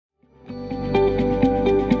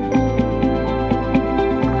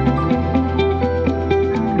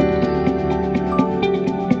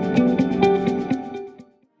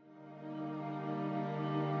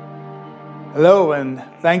Hello, and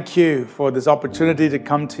thank you for this opportunity to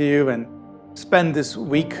come to you and spend this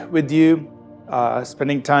week with you,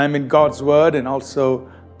 spending time in God's Word and also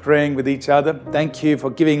praying with each other. Thank you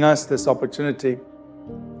for giving us this opportunity.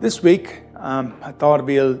 This week, I thought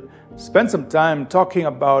we'll spend some time talking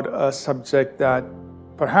about a subject that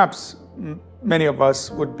perhaps many of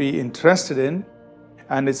us would be interested in,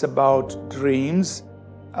 and it's about dreams,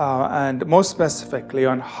 and more specifically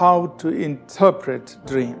on how to interpret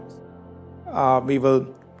dreams. We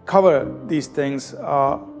will cover these things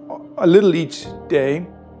a little each day,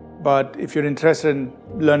 but if you're interested in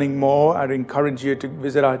learning more, I'd encourage you to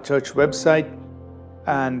visit our church website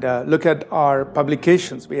and look at our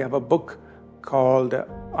publications. We have a book called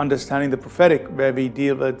Understanding the Prophetic, where we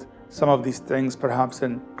deal with some of these things perhaps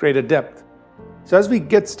in greater depth. So as we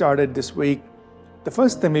get started this week, the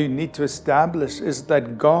first thing we need to establish is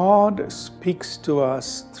that God speaks to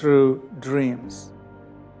us through dreams.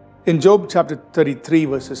 In Job chapter 33,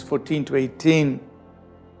 verses 14 to 18,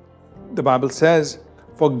 the Bible says,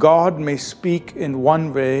 "For God may speak in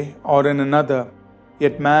one way or in another,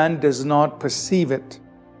 yet man does not perceive it.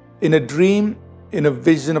 In a dream, in a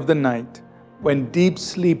vision of the night, when deep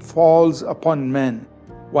sleep falls upon men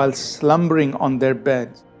while slumbering on their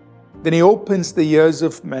beds, then he opens the ears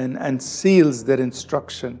of men and seals their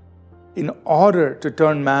instruction, in order to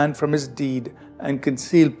turn man from his deed and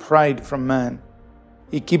conceal pride from man.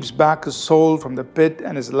 He keeps back his soul from the pit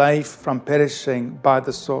and his life from perishing by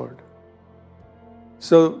the sword."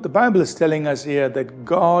 So the Bible is telling us here that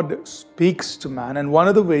God speaks to man, and one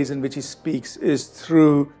of the ways in which he speaks is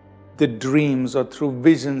through the dreams or through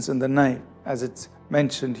visions in the night, as it's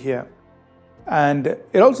mentioned here. And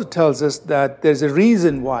it also tells us that there's a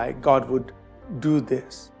reason why God would do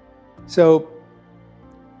this. So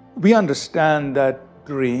we understand that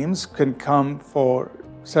dreams can come for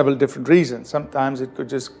several different reasons. Sometimes it could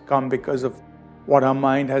just come because of what our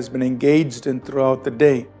mind has been engaged in throughout the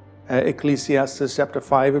day. Ecclesiastes chapter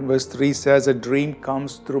 5 and verse 3 says a dream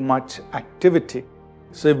comes through much activity.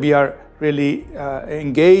 So if we are really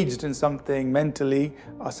engaged in something mentally,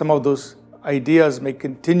 some of those ideas may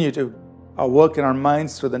continue to work in our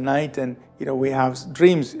minds through the night, and we have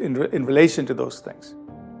dreams in relation to those things.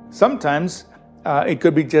 Sometimes it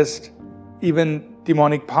could be just even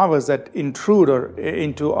demonic powers that intrude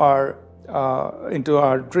into our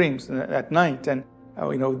dreams at night, and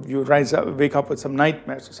you wake up with some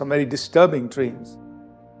nightmares or some very disturbing dreams.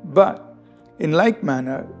 But in like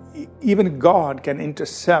manner, even God can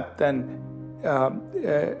intercept and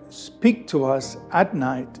speak to us at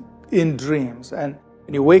night in dreams. And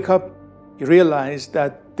when you wake up, you realize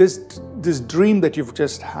that this dream that you've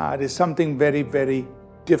just had is something very, very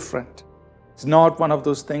different. It's not one of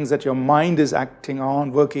those things that your mind is acting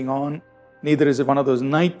on, working on. Neither is it one of those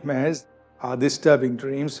nightmares, disturbing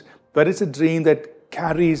dreams, but it's a dream that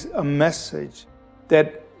carries a message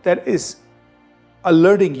that is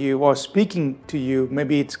alerting you or speaking to you.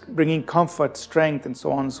 Maybe it's bringing comfort, strength, and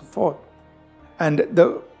so on and so forth. And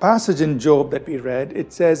the passage in Job that we read,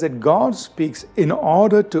 it says that God speaks in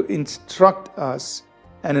order to instruct us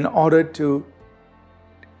and in order to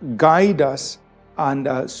guide us, and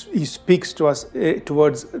he speaks to us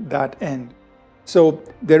towards that end. So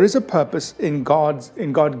there is a purpose in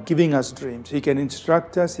God giving us dreams. He can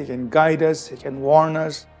instruct us, he can guide us, he can warn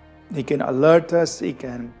us, he can alert us, he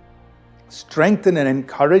can strengthen and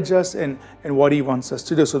encourage us in what he wants us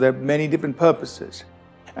to do. So there are many different purposes.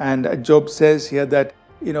 And Job says here that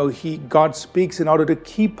God speaks in order to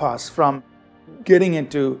keep us from getting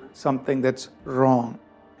into something that's wrong.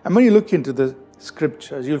 And when you look into the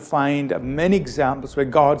Scriptures, you'll find many examples where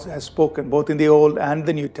God has spoken both in the Old and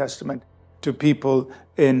the New Testament to people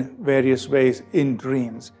in various ways in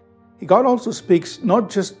dreams. God also speaks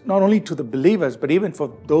not only to the believers, but even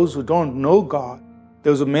for those who don't know God,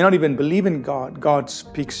 those who may not even believe in God, God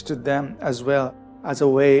speaks to them as well, as a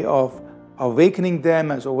way of awakening them,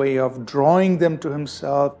 as a way of drawing them to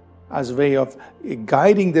himself, as a way of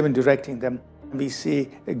guiding them and directing them. We see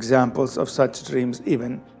examples of such dreams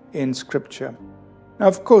even in Scripture. Now,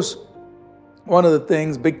 of course, one of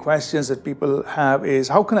the big questions that people have is,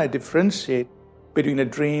 how can I differentiate between a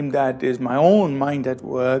dream that is my own mind at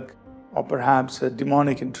work, or perhaps a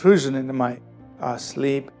demonic intrusion into my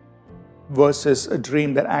sleep, versus a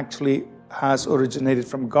dream that actually has originated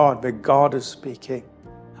from God, where God is speaking?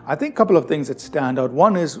 I think a couple of things that stand out.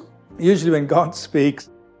 One is, usually when God speaks,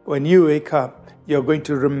 when you wake up, you're going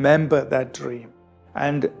to remember that dream.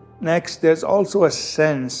 And next, there's also a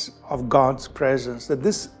sense of God's presence,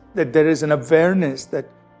 that there is an awareness that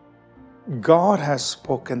God has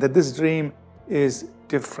spoken, that this dream is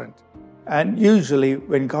different. And usually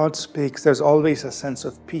when God speaks, there's always a sense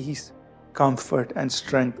of peace, comfort and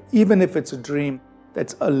strength. Even if it's a dream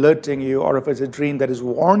that's alerting you, or if it's a dream that is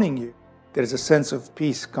warning you, there is a sense of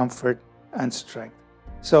peace, comfort, and strength.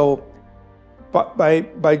 So by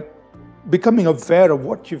becoming aware of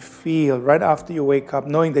what you feel right after you wake up,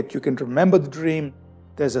 knowing that you can remember the dream,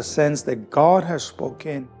 there's a sense that God has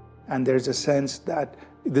spoken, and there's a sense that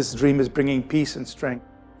this dream is bringing peace and strength.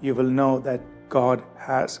 You will know that God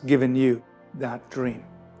has given you that dream.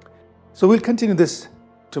 So we'll continue this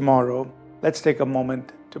tomorrow. Let's take a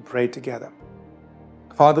moment to pray together.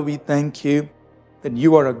 Father, we thank you that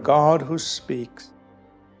you are a God who speaks,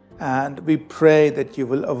 and we pray that you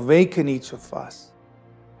will awaken each of us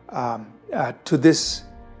to this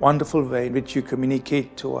wonderful way in which you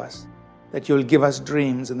communicate to us, that you will give us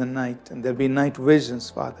dreams in the night, and there'll be night visions,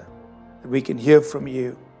 Father, that we can hear from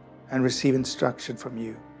you and receive instruction from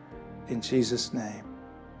you. In Jesus' name,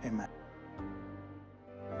 amen.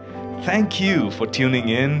 Thank you for tuning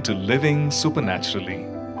in to Living Supernaturally.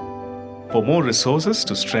 For more resources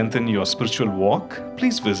to strengthen your spiritual walk,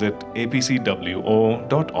 please visit apcwo.org.